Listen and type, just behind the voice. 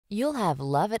You'll have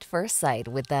love at first sight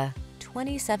with the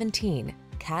 2017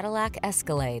 Cadillac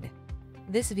Escalade.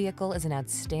 This vehicle is an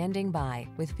outstanding buy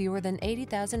with fewer than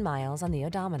 80,000 miles on the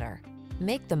odometer.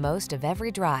 Make the most of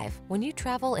every drive when you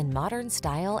travel in modern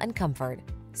style and comfort.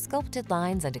 Sculpted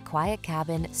lines and a quiet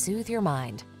cabin soothe your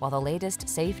mind, while the latest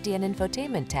safety and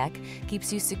infotainment tech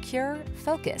keeps you secure,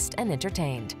 focused, and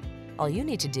entertained. All you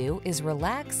need to do is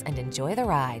relax and enjoy the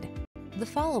ride. The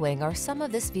following are some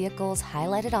of this vehicle's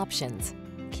highlighted options: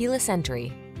 keyless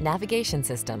entry, navigation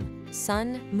system,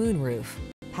 sun, moonroof,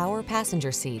 power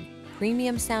passenger seat,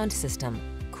 premium sound system,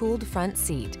 cooled front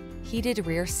seat, heated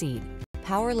rear seat,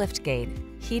 power liftgate,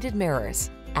 heated mirrors,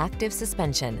 active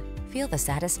suspension. Feel the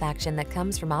satisfaction that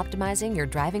comes from optimizing your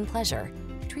driving pleasure.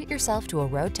 Treat yourself to a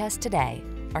road test today.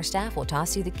 Our staff will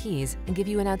toss you the keys and give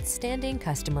you an outstanding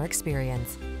customer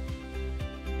experience.